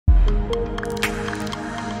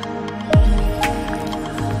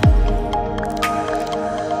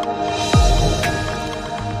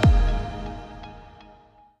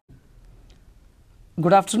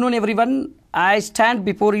Good afternoon, everyone. I stand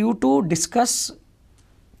before you to discuss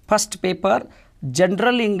first paper,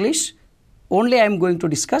 General English. Only I am going to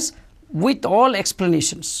discuss with all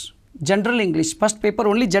explanations. General English, first paper,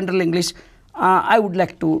 only General English. I would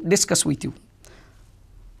like to discuss with you.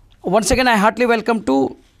 Once again, I heartily welcome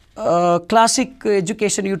to Classic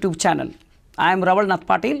Education YouTube channel. I am Raval Nath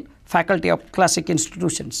Patil, Faculty of Classic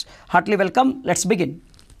Institutions. Heartily welcome. Let's begin.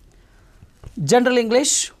 General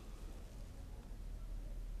English.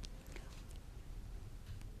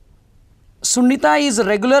 Sunita is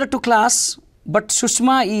regular to class, but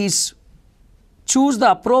Sushma is choose the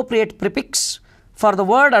appropriate prefix for the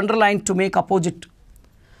word underlined to make opposite.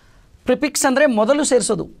 Prefix andre modalu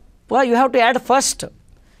serisodu. You have to add first.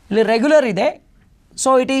 Regular ide.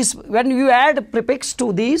 So it is when you add prefix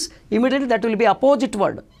to these, immediately that will be opposite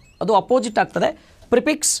word. Adu opposite agtade.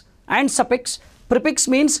 Prefix and suffix. Prefix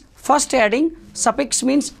means first adding, suffix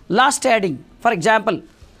means last adding. For example,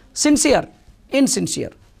 sincere,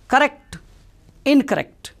 insincere, correct,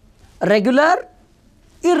 incorrect, regular,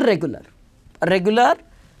 irregular. Regular,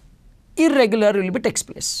 irregular will be takes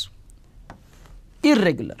place.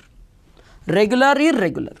 Irregular, regular,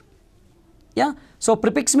 irregular. Yeah. So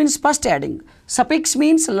prefix means first adding, suffix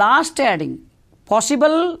means last adding,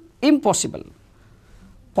 possible, impossible.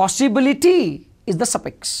 Possibility is the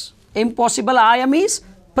suffix. Impossible, I am is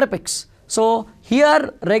prefix. So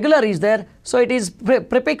here regular is there. So it is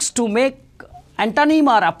prefix to make antonym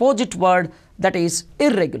or opposite word, that is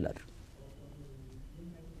irregular.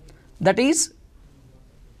 That is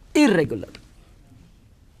irregular.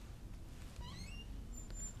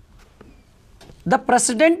 The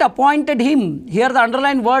president appointed him. Here the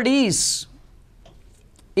underlined word is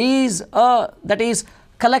that is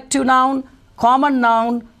collective noun, common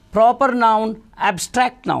noun, proper noun,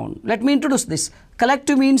 abstract noun. Let me introduce this.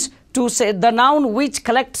 Collective means to say the noun which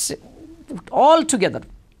collects all together.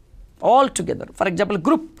 All together. For example,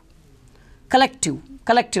 group.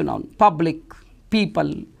 Collective noun, public,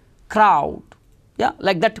 people, crowd, yeah,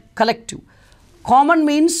 like that, collective. Common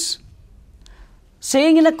means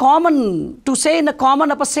saying in a common, to say in a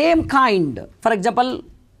common of a same kind. For example,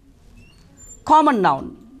 common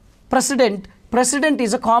noun, president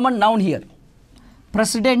is a common noun here.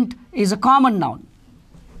 President is a common noun.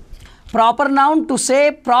 Proper noun, to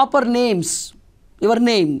say proper names, your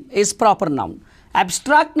name is proper noun.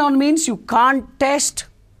 Abstract noun means you can't taste,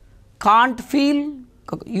 can't feel,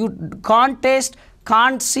 you can't taste,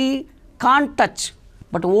 can't see, can't touch,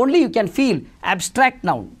 but only you can feel. Abstract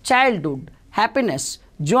noun, childhood, happiness,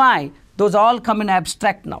 joy, those all come in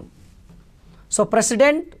abstract noun. So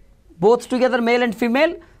president, both together male and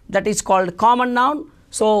female, that is called common noun.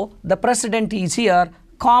 So the president is here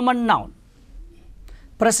common noun.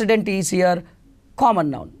 President is here common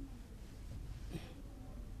noun.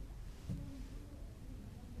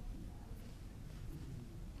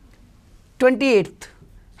 Twenty-eighth,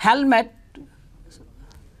 Hamlet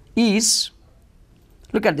is,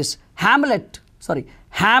 look at this, Hamlet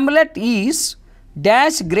is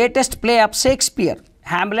dash greatest play of Shakespeare.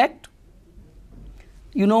 Hamlet,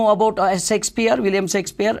 you know about Shakespeare, William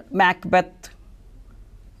Shakespeare, Macbeth,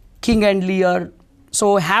 King and Lear.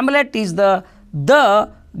 So Hamlet is the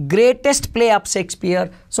greatest play of Shakespeare.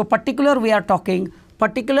 So particular we are talking,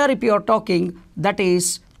 particular if you are talking, that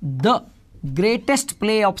is the greatest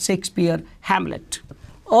play of Shakespeare, Hamlet.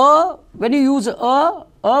 When you use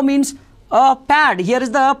means a pad. Here is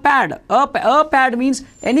the pad. A pad means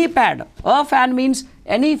any pad. A fan means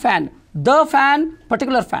any fan. The fan,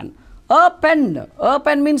 particular fan. A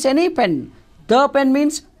pen means any pen. The pen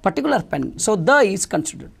means particular pen. So the is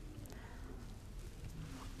considered.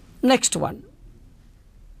 Next one.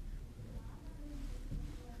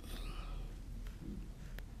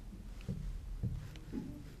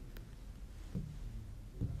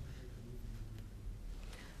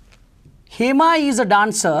 Hema is a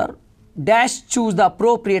dancer, dash choose the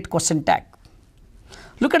appropriate question tag.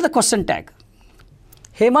 Look at the question tag.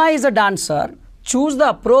 Hema is a dancer, choose the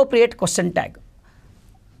appropriate question tag.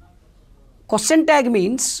 Question tag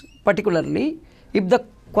means particularly if the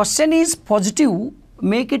question is positive,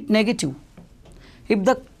 make it negative. If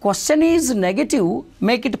the question is negative,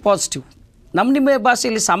 make it positive. ನಮ್ಮ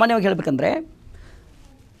ಭಾಷೆಯಲ್ಲಿ ಸಾಮಾನ್ಯವಾಗಿ ಹೇಳಬೇಕಂದ್ರೆ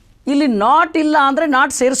ಇಲ್ಲಿ not ಇಲ್ಲ ಅಂದರೆ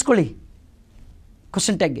not ಸೇರಿಸ್ಕೊಳ್ಳಿ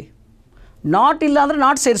question ಟ್ಯಾಗ್ಗೆ. Not ಇಲ್ಲ ಅಂದರೆ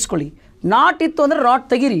not ಸೇರಿಸ್ಕೊಳ್ಳಿ. Not ಇತ್ತು ಅಂದರೆ ನಾಟ್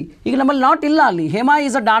ತೆಗೀರಿ. ಈಗ ನಮ್ಮಲ್ಲಿ ನಾಟ್ ಇಲ್ಲ, ಅಲ್ಲಿ ಹೇಮಾ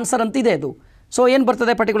ಈಸ್ ಅ ಡಾನ್ಸರ್ ಅಂತಿದೆ ಅದು. ಸೊ ಏನು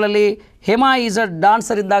ಬರ್ತದೆ particularly Hema is a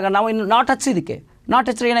dancer ಇದ್ದಾಗ ನಾವು ಇನ್ನು ನಾಟ್ ಹಚ್ಚಿದ್ದಕ್ಕೆ, ನಾಟ್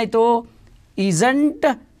ಹಚ್ಚಿದ್ರೆ ಏನಾಯಿತು, isn't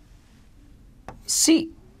C,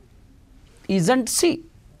 isn't C.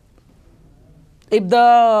 If the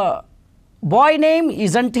boy name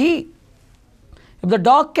isn't he, if the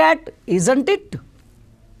dog cat isn't it,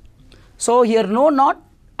 So here no not,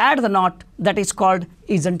 add the not, that is called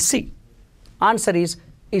isn't C. Answer is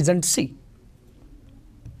isn't C.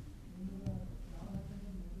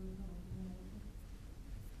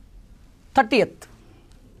 Thirtieth.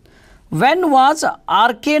 When was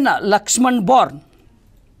R.K. Lakshman born?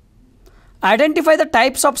 Identify the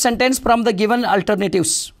types of sentence from the given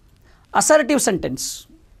alternatives. Assertive sentence.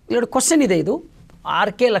 Here question ide idu.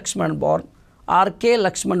 R.K. Lakshman born. R.K.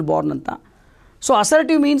 Lakshman born anta. So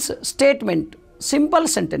assertive means statement, simple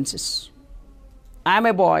sentences. I am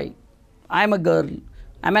a boy. I am a girl.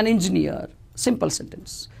 I am an engineer. Simple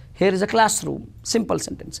sentence. Here is a classroom. Simple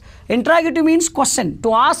sentence. Interrogative means question. To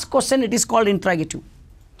ask question, it is called interrogative.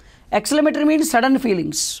 Exclamatory means sudden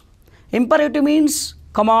feelings. Imperative means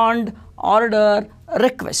command, order,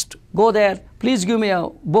 request. Go there. Please give me a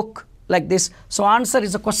book, like this. So answer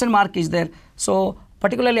is a question mark is there. So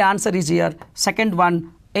particularly answer is here. Second one,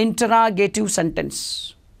 interrogative sentence.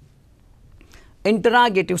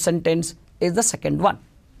 Interrogative sentence is the second one.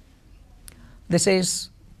 This is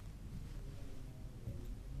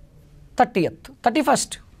 30th.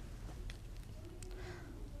 31st.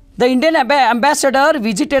 The Indian ambassador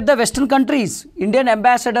visited the Western countries. Indian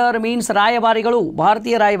ambassador means Rayabarigalu,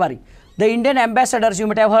 Bharatiya Rayabari. The Indian ambassadors, you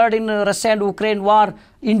might have heard in Russia and Ukraine war,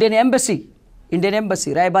 Indian embassy,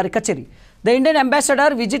 Rayabari Kacheri. The Indian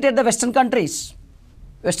ambassador visited the Western countries.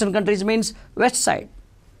 Western countries means west side,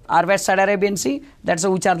 or west side Arabian Sea, that's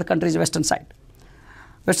which are the countries western side.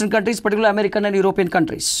 Western countries, particularly American and European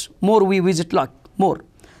countries. More we visit, lot more.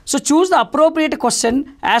 So choose the appropriate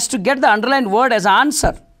question as to get the underlined word as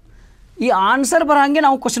answer. ಈ answer ಬರಂಗೆ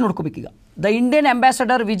ನಾವು question ಹುಡ್ಕೋಬೇಕೀಗ. The Indian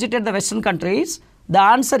ambassador visited the western countries. The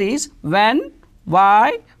answer is when, Y,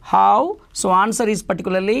 how. So answer is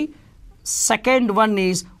particularly second one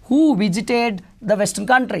is who visited the western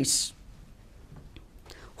countries.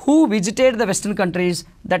 Who visited the Western countries,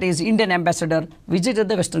 that is Indian ambassador visited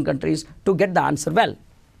the Western countries to get the answer well.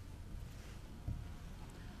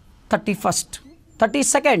 31st.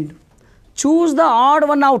 32nd. Choose the odd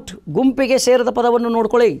one out. ಗುಂಪಿಗೆ ಸೇರಿದ ಪದವನ್ನು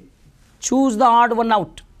ನೋಡ್ಕೊಳ್ಳಿ. Choose the odd one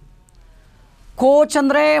out. Coach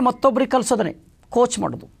ಅಂದರೆ ಮತ್ತೊಬ್ಬರಿಗೆ ಕಲಿಸೋದನ್ನೇ coach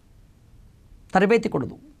ಮಾಡೋದು, ತರಬೇತಿ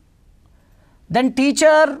ಕೊಡೋದು. Then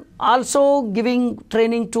teacher also giving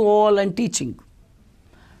training to all and teaching.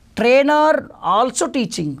 Trainer also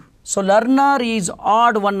teaching. So learner is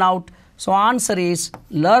odd one out. So answer is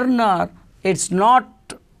learner. It's not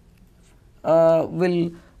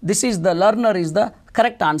this is the learner is the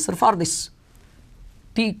correct answer for this.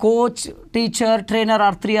 Coach, teacher, trainer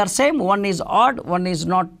are three are same. One is odd, one is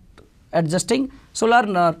not adjusting. So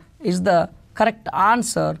learner is the correct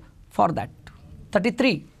answer for that.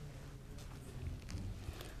 33.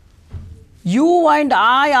 You and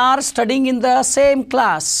I are studying in the same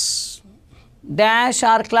class. Dash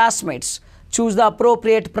are classmates. Choose the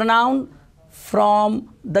appropriate pronoun from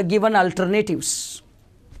the given alternatives.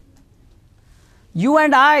 You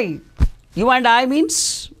and I means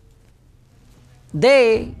they,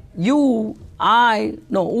 you, I,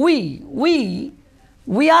 no, we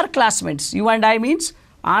are classmates. You and I means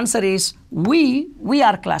answer is we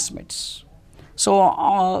are classmates. So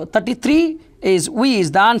 33 is we is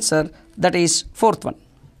the answer. That is fourth one.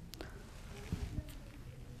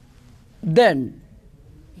 Then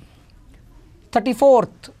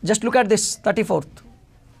 34th, just look at this 34th.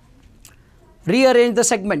 Rearrange the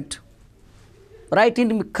segment. Write in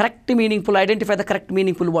correct meaningful, identify the correct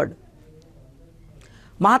meaningful word.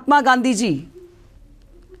 Mahatma Gandhi ji,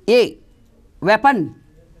 A, weapon,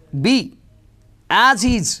 B, as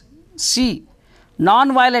is, C,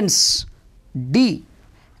 non-violence, D,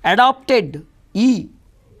 adopted, E,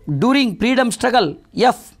 during freedom struggle,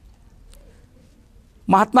 F.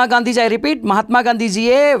 Mahatma Gandhi ji, I repeat, Mahatma Gandhi ji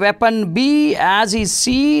A, weapon B, as is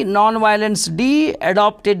C, non-violence D,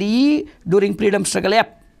 adopted E, during freedom struggle F.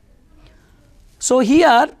 So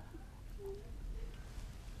here,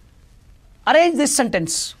 arrange this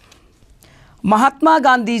sentence. Mahatma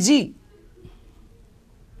Gandhi ji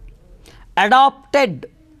adopted,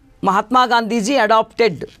 Mahatma Gandhi ji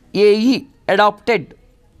adopted, AE, adopted.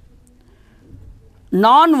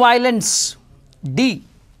 Non-violence, D,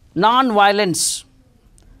 non-violence,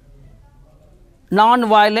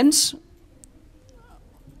 non-violence,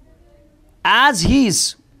 as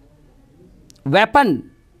his weapon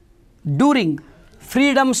during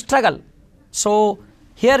freedom struggle. So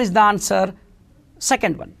here is the answer,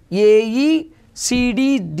 second one, AE,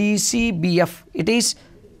 CD, DC, BF. It is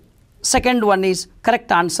second one is correct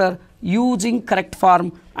answer using correct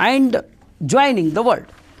form and joining the word.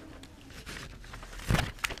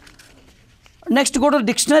 Next go to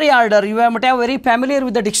dictionary order. You might have very familiar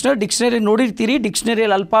with the dictionary. Dictionary ನೋಡಿರ್ತೀರಿ. Dictionary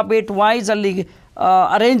alphabet wise ಅಲ್ಲಿ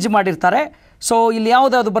arrange ಮಾಡಿರ್ತಾರೆ. So ಇಲ್ಲಿ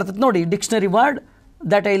ಯಾವುದಾದ್ರು ಬರ್ತದೆ ನೋಡಿ dictionary word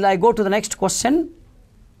that I go to the next question.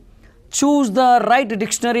 Choose the right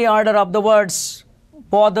dictionary order of the words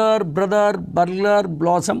bother, brother, burglar,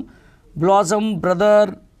 blossom, blossom, brother,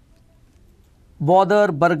 bother,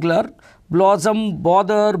 burglar, blossom,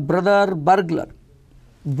 bother, brother, burglar,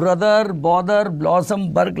 brother, bother, blossom,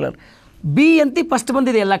 burglar. B ಅಂತ first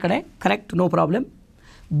ಬಂದಿದೆ ಎಲ್ಲ ಕಡೆ, correct, no problem.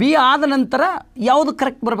 B ಆದ ನಂತರ ಯಾವುದು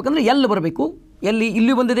correct ಬರಬೇಕಂದ್ರೆ L ಬರಬೇಕು. ಎಲ್ಲಿ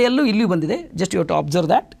ಇಲ್ಲಿ ಬಂದಿದೆ, ಎಲ್ಲೂ ಇಲ್ಲಿ ಬಂದಿದೆ, just you have to observe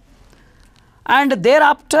that. And there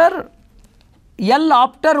after L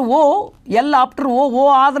after ಓ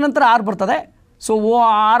ಆದ ನಂತರ ಆರ್ ಬರ್ತದೆ. ಸೊ ಓ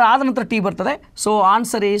ಆರ್ ಆದ ನಂತರ ಟಿ ಬರ್ತದೆ. So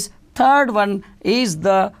answer is third one is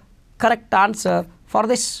the correct answer for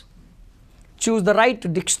this. Choose the right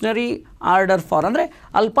dictionary order for ಅಂದರೆ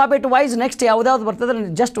alphabet wise next ಯಾವುದ್ಯಾವ್ದು ಬರ್ತದೆ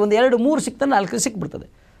just ಒಂದು 2-3 ಸಿಕ್ತಂದ್ರೆ 4 ಸಿಕ್ಬಿಡ್ತದೆ.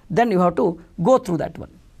 Then you have to go through that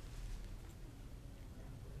one.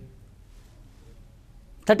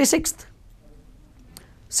 36th.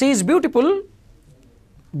 She is beautiful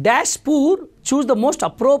dash poor, choose the most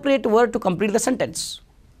appropriate word to complete the sentence.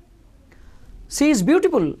 She is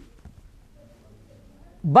beautiful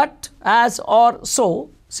but as or so.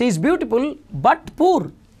 She is beautiful but poor.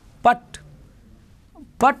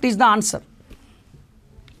 But is the answer.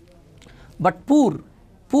 But poor.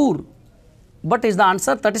 But is the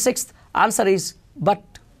answer. 36th answer is but.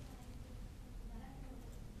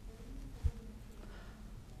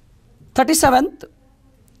 37th.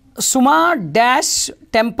 Suma dash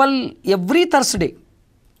temple every Thursday.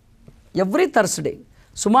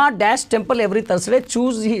 Suma dash temple every Thursday.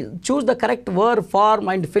 Choose the correct verb form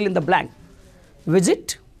and fill in the blank. Visit,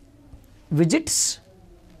 visits,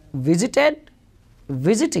 visited,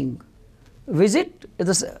 visiting. Visit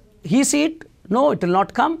is he see it? No, it will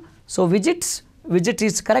not come. So visits, visit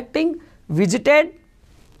is correcting. Visited,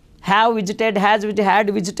 have visited, has visited, had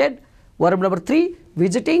visited. Verb number 3,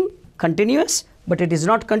 visiting, continuous. But it is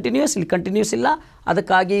not continuous. ಇಲ್ಲಿ continuous ಇಲ್ಲ.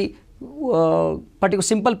 ಅದಕ್ಕಾಗಿ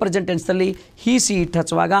simple present ಟೆನ್ಸ್ನಲ್ಲಿ Hi C it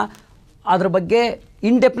ಹಚ್ಚುವಾಗ ಅದ್ರ ಬಗ್ಗೆ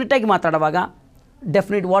ಇಂಡೆಫಿನಿಟಾಗಿ ಮಾತಾಡುವಾಗ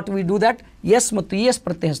definite what we do that S ಮತ್ತು E S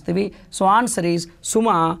ಪ್ರತ್ಯಯ ಹಚ್ತೀವಿ. So answer is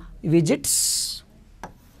Suma visits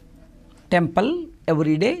temple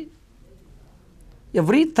every day,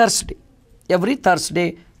 every Thursday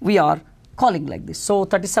we are calling like this. So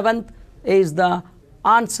 37th is the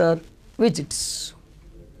answer, visits.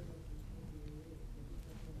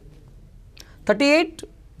 38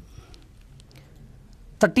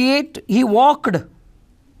 he walked.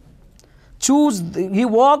 He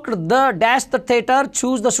walked the dash the theater.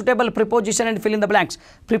 Choose the suitable preposition and fill in the blanks.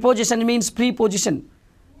 Preposition means preposition.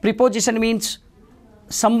 Preposition means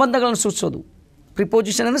ಸಂಬಂಧಗಳನ್ನು ಸೂಚಿಸೋದು.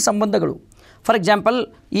 Preposition ಅಂದರೆ ಸಂಬಂಧಗಳು. For example,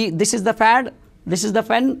 this is the pad, this is the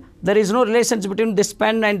pen. There is no relations between this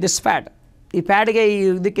pen and this pad. ಈ ಪ್ಯಾಡ್ಗೆ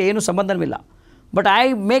ಇದಕ್ಕೆ ಏನು ಸಂಬಂಧವಿಲ್ಲ. But I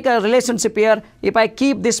make a relationship here. If I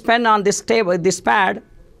keep this pen on this table, this pad,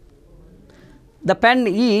 the pen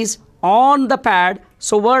is on the pad.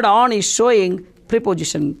 So word on is showing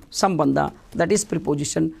preposition, sambandha. That is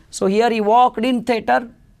preposition. So here he walked in theater.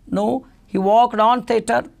 No. He walked on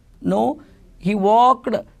theater. No. He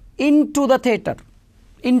walked into the theater.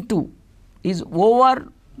 Into is over.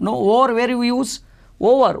 No. Over where you use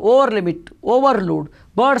over limit, overload.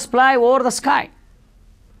 Birds fly over the sky.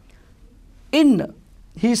 In,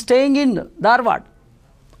 he is staying in Dharwad.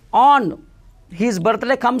 On, his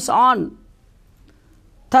birthday comes on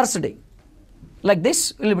Thursday. Like this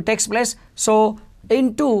will takes place. So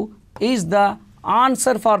into is the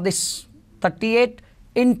answer for this. 38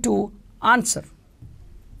 into answer.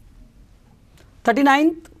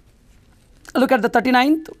 39th. Look at the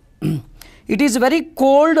 39th. It is very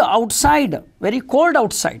cold outside. Very cold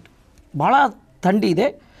outside. Bhala thandi ide.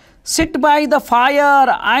 Sit by the fire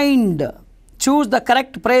and choose the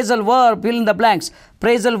correct phrasal verb, fill in the blanks.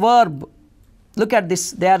 Phrasal verb, look at this,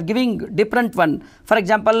 they are giving different one. For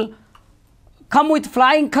example, come with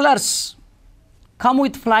flying colors. Come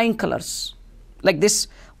with flying colors. Like this,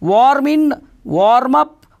 warm in, warm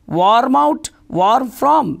up, warm out, warm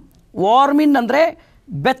from. Warm in ಅಂದರೆ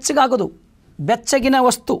ಬೆಚ್ಚಗಾಗೋದು, ಬೆಚ್ಚಗಿನ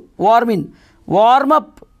ವಸ್ತು. warm in. Warm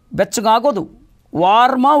up, ಬೆಚ್ಚಗಾಗೋದು.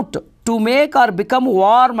 Warm out, to make or become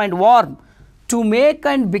warm and warm. To make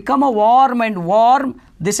and become a warm and warm,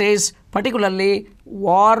 this is particularly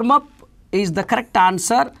warm up is the correct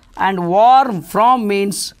answer, and warm from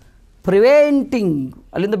means preventing.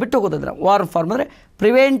 ಅಲ್ಲಿಂದ ಬಿಟ್ಟು ಹೋಗೋದಾದ್ರೆ warm from ಅಂದರೆ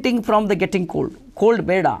preventing from the getting cold. Cold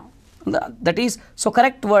ಬೇಡ. That is, so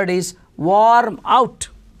correct word is warm out.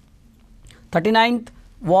 39th,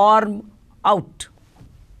 warm out.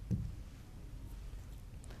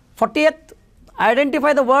 40th,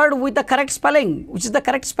 identify the word with the correct spelling. Which is the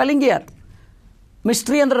correct spelling here?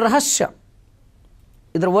 Mystery ಅಂದರೆ ರಹಸ್ಯ.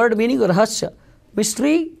 ಇದರ word meaning ರಹಸ್ಯ.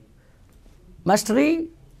 Mystery, mystery,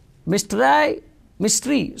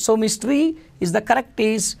 mystery. So mystery is the correct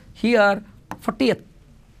is here 40th.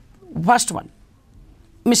 First one,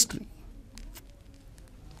 mystery.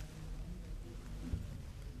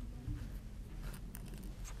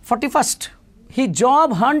 41st, his job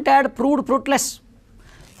hunt had proved fruitless.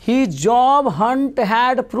 His job hunt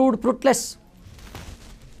had proved fruitless.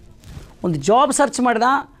 ಒಂದು job search ಮಾಡಿದ,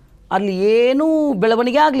 ಅಲ್ಲಿ ಏನೂ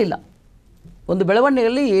ಬೆಳವಣಿಗೆ ಆಗಲಿಲ್ಲ. ಒಂದು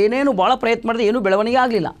ಬೆಳವಣಿಗೆಯಲ್ಲಿ ಏನೇನು ಭಾಳ ಪ್ರಯತ್ನ ಮಾಡಿದೆ, ಏನೂ ಬೆಳವಣಿಗೆ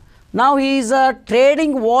ಆಗಲಿಲ್ಲ. ನಾವು he is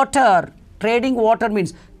trading water. Trading water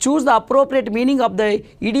means choose the appropriate meaning of the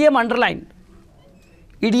idiom underline.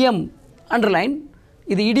 Idiom underline,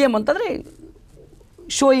 ಇದು ಇಡಿಯಮ್ ಅಂತಂದರೆ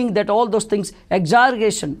showing that all those things,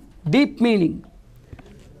 exaggeration, deep meaning,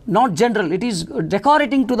 not general. It is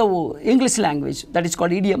decorating to the English language. That is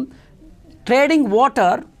called idiom. Trading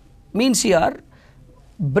water means here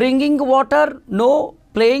bringing water, no.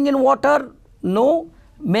 Playing in water, no.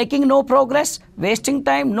 Making no progress, wasting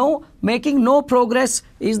time, no. Making no progress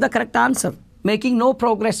is the correct answer. Making no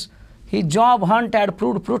progress. His job hunt had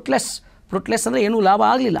proved fruitless. Fruitless ಅಂದರೆ ಏನೂ ಲಾಭ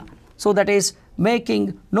ಆಗಲಿಲ್ಲ. So that is making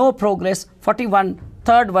no progress. 41,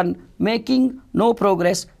 third one, making no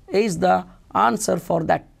progress is the answer for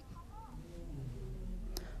that.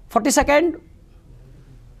 42nd,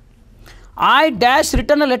 I dash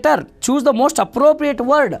written a letter. Choose the most appropriate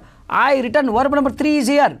word. I written, verb number 3 is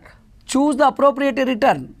here. Choose the appropriate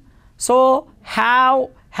return. So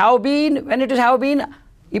have been, when it is have been,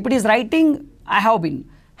 if it is writing, I have been.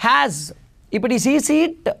 Has, if it is he see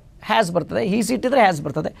it, has ಬರ್ತದೆ. he see it ಇದ್ರೆ has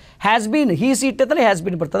ಬರ್ತದೆ. has been, he see it ಇದ್ರೆ has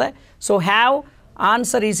been ಬರ್ತದೆ. So have,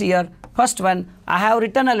 answer is here. First one, I have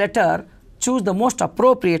written a letter. Choose the most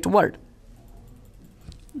appropriate word.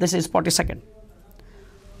 This is 42nd.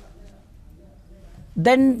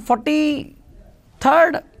 Then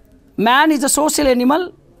 43rd, man is a social animal.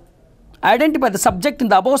 Identify the subject in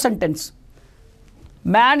the above sentence.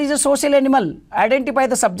 Man is a social animal. Identify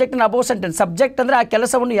the subject in above sentence. Subject ಅಂದರೆ ಆ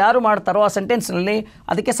ಕೆಲಸವನ್ನು ಯಾರು ಮಾಡ್ತಾರೋ ಆ ಸೆಂಟೆನ್ಸ್ನಲ್ಲಿ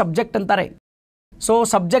ಅದಕ್ಕೆ subject ಅಂತಾರೆ. So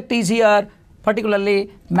subject is here, particularly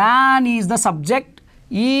man is the subject,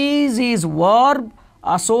 is verb,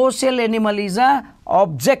 a social animal is a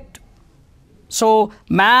object. So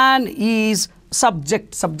man is subject.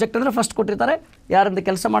 Subject ಅಂದರೆ first ಕೊಟ್ಟಿರ್ತಾರೆ, ಯಾರಿಂದ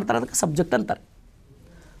ಕೆಲಸ ಮಾಡ್ತಾರೆ ಅದಕ್ಕೆ ಸಬ್ಜೆಕ್ಟ್ ಅಂತಾರೆ.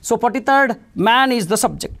 So 43rd, man is the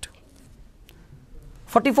subject.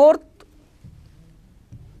 44th,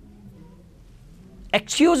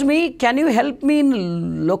 excuse me, can you help me in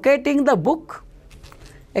locating the book?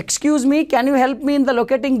 Excuse me, can you help me in the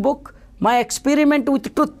locating book? My experiment with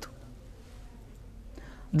truth.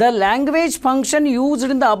 The language function used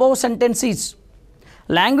in the above sentence is.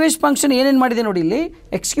 Language function ಏನೇನು ಮಾಡಿದೆ ನೋಡಿ ಇಲ್ಲಿ.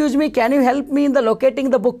 Excuse me, can you help me in the locating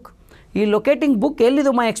the book. ಈ locating book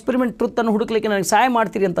ಎಲ್ಲಿದು ಮೈ experiment ಟ್ರುತ್ತನ್ನು ಹುಡುಕ್ಲಿಕ್ಕೆ ನನಗೆ ಸಹಾಯ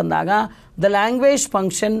ಮಾಡ್ತೀರಿ ಅಂತಂದಾಗ the language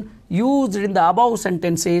function used in the above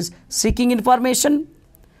sentence is seeking information,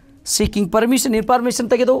 seeking permission, information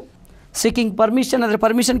ತೆಗೆದು, ಸೀಕಿಂಗ್ ಪರ್ಮಿಷನ್ ಅಂದರೆ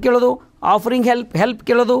ಪರ್ಮಿಷನ್ ಕೇಳೋದು, offering help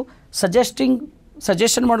ಕೇಳೋದು,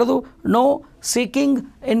 suggestion ಮಾಡೋದು, no. Seeking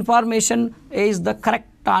information is the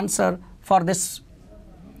correct answer for this.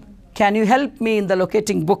 Can you help me in the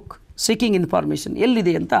locating book. Seeking information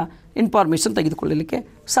ಎಲ್ಲಿದೆ ಅಂತ information ತೆಗೆದುಕೊಳ್ಳಲಿಕ್ಕೆ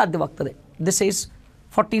ಸಾಧ್ಯವಾಗ್ತದೆ. This is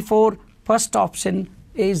 44. First option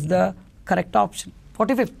is the correct option.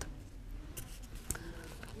 45th,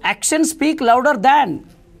 action speak louder than.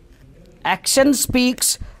 Action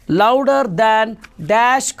speaks louder than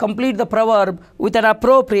dash complete the ಪ್ರವರ್ಬ್ with an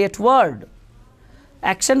appropriate word.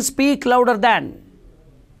 Action speak louder than,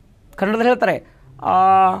 ಕನ್ನಡದಲ್ಲಿ ಹೇಳ್ತಾರೆ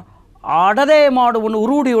ಆಡದೆ ಮಾಡುವನು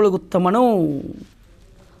ರೂಢಿಯೊಳಗುತ್ತಮನು.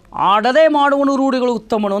 ಆಡದೆ ಮಾಡುವನು ರೂಢಿಗಳು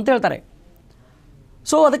ಅಂತ ಹೇಳ್ತಾರೆ.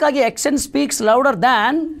 So ಅದಕ್ಕಾಗಿ ಆ್ಯಕ್ಷನ್ ಸ್ಪೀಕ್ಸ್ ಲೌಡರ್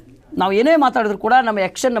ದ್ಯಾನ್. ನಾವು ಏನೇ ಮಾತಾಡಿದ್ರು ಕೂಡ ನಮ್ಮ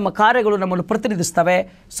ಆ್ಯಕ್ಷನ್, ನಮ್ಮ ಕಾರ್ಯಗಳು ನಮ್ಮನ್ನು ಪ್ರತಿನಿಧಿಸ್ತವೆ.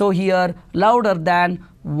 So here louder than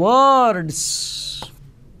words.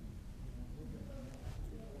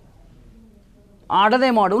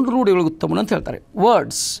 ಆಡದೆ ಮಾಡುವನು ರೂಢಿಯೊಳಗುತ್ತಮನು ಅಂತ ಹೇಳ್ತಾರೆ,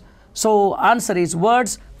 words. So answer is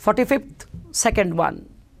words. 45th, second one.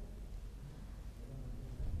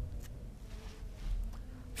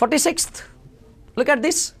 46th, look at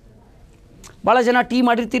this. ಭಾಳ ಜನ ಟೀ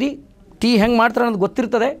ಮಾಡಿರ್ತೀರಿ, ಟೀ ಹೆಂಗೆ ಮಾಡ್ತಾರೆ ಅನ್ನೋದು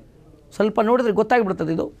ಗೊತ್ತಿರ್ತದೆ, ಸ್ವಲ್ಪ ನೋಡಿದ್ರೆ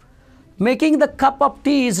ಗೊತ್ತಾಗಿಬಿಡ್ತದೆ ಇದು. Making the cup of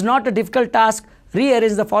tea is not a difficult task.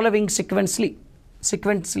 Rearrange the following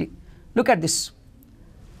sequentially. Look at this.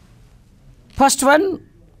 First one,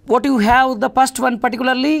 what you have, the first one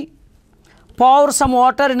particularly, pour some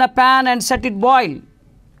water in a pan and set it boil.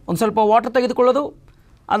 ಒಂದು ಸ್ವಲ್ಪ water ತೆಗೆದುಕೊಳ್ಳೋದು,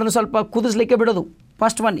 ಅದನ್ನು ಸ್ವಲ್ಪ ಕುದಿಸ್ಲಿಕ್ಕೆ ಬಿಡೋದು.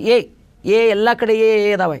 First one A ಎಲ್ಲ ಕಡೆ A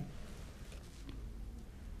ಇದಾವೆ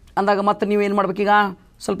ಅಂದಾಗ ಮತ್ತೆ ನೀವು ಏನು ಮಾಡಬೇಕೀಗ,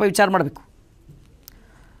 ಸ್ವಲ್ಪ ವಿಚಾರ ಮಾಡಬೇಕು.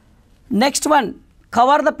 Next one,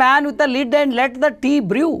 cover the PAN with the lid and let the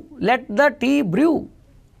tea brew.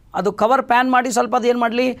 ಅದು ಕವರ್ ಪ್ಯಾನ್ ಮಾಡಿ ಸ್ವಲ್ಪ ಅದು ಏನು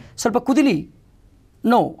ಮಾಡಲಿ, ಸ್ವಲ್ಪ ಕುದಿಲಿ.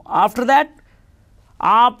 No, after that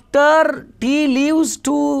after tea leaves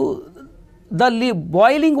to the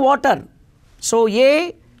boiling water. So A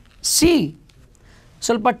C,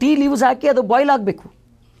 ಸ್ವಲ್ಪ ಟೀ ಲೀವ್ಸ್ ಹಾಕಿ ಅದು ಬಾಯ್ಲ್ ಆಗಬೇಕು.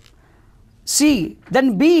 C,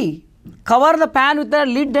 then B, cover the PAN with the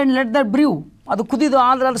lid and let the brew, ಅದು ಕುದಿದು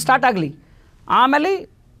ಆದರೆ ಅದು ಸ್ಟಾರ್ಟ್ ಆಗಲಿ. ಆಮೇಲೆ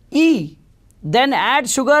E, then add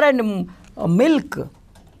sugar and milk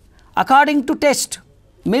according to taste,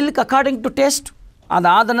 milk according to taste.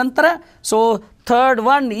 ಅದಾದ ನಂತರ so third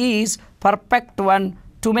one is perfect one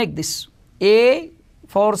to make this. A,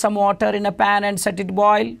 pour some water in a pan and set it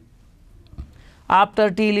boil. After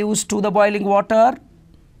tea leaves to the boiling water,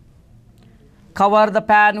 cover the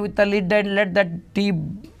pan with the lid and let the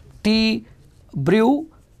tea brew,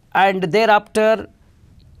 and thereafter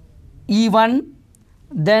even,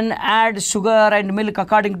 then add sugar and milk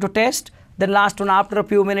according to taste. Then last one, after a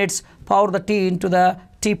few minutes, pour the tea into the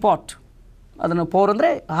teapot. ಅದನ್ನು power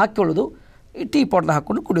ಅಂದರೆ ಹಾಕ್ಕೊಳ್ಳೋದು, ಈ tea ಪಾಟ್ನ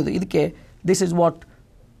ಹಾಕ್ಕೊಂಡು ಕುಡಿಯೋದು. ಇದಕ್ಕೆ this is what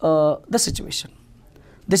the situation.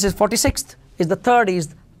 This is 46th, is the third is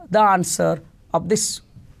the answer of this.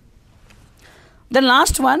 Then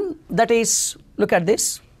last one, that is, look at this.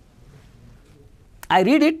 I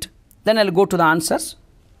read it, then I will go to the answers.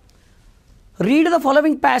 Read the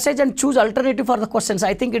following passage and choose alternative for the questions.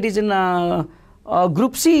 I think it is in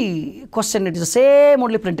Group C question. It is the same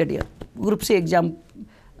only printed here. Group C exam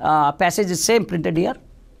passage is same printed here.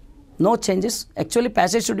 No changes. Actually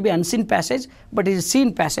passage should be unseen passage, but it is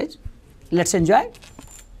seen passage. Let's enjoy.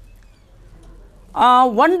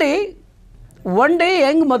 One day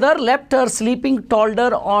young mother left her sleeping toddler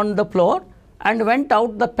on the floor and went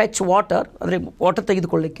out the fetch water, water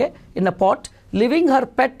ತೆಗೆದುಕೊಳ್ಳಿಕ್ಕೆ in a pot, leaving her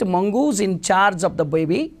pet mongoose in charge of the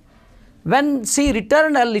baby. When she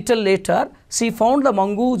returned a little later, she found the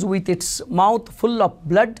mongoose with its mouth full of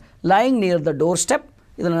blood lying near the doorstep.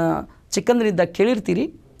 ಇದನ್ನು ಚಿಕ್ಕಂದಿನಿಂದ ಕೇಳಿರ್ತೀರಿ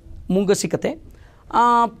ಮುಂಗಸಿ ಕತೆ.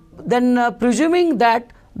 Then presuming that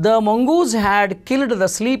the mongoose had killed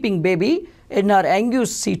the sleeping baby, in her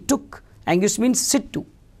anguish she took, anguish means sittu,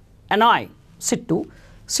 annoy, sittu,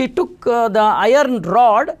 she took the iron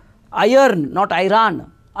rod, iron not iron,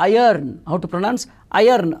 iron, how to pronounce,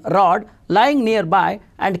 iron rod lying nearby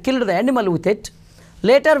and killed the animal with it.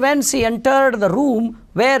 Later when she entered the room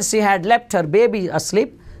where she had left her baby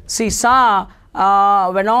asleep, she saw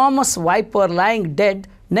a venomous viper lying dead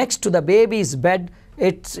next to the baby's bed,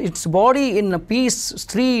 its body in a peace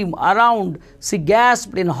stream around. She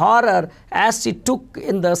gasped in horror as she took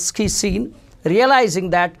in the scene, realizing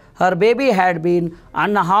that her baby had been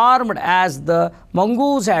unharmed as the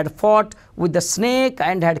mongoose had fought with the snake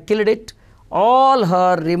and had killed it. All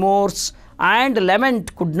her remorse and lament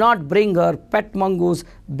could not bring her pet mongoose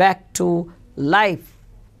back to life.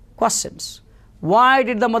 Questions. Why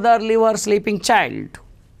did the mother leave her sleeping child?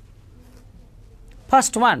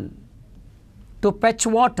 First one, to fetch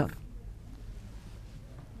water.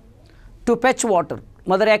 To fetch water.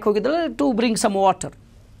 Mother ಯಾಕೆ ಹೋಗಿದ್ದಲ್ಲ? To bring some water.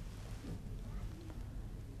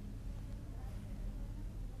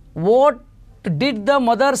 What did the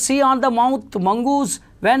mother see on the mouth mongoose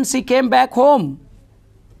when she came back home?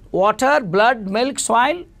 Water, blood, milk,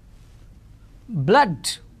 soil? Blood.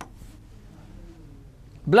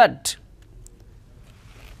 Blood.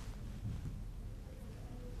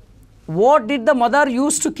 What did the mother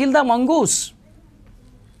use to kill the mongoose?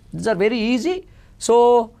 These are very easy. So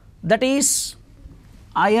that is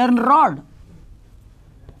iron rod.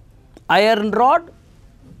 Iron rod.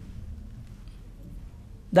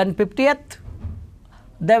 Then 50th,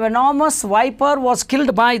 the venomous viper was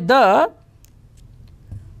killed by the,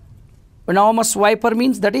 venomous viper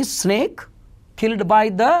means that is snake, killed by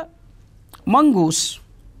the mongoose.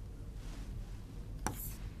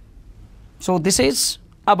 So this is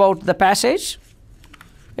about the passage.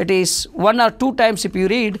 It is 1 or 2 times if you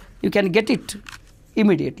read, you can get it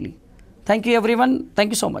immediately. Thank you everyone.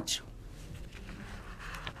 Thank you so much.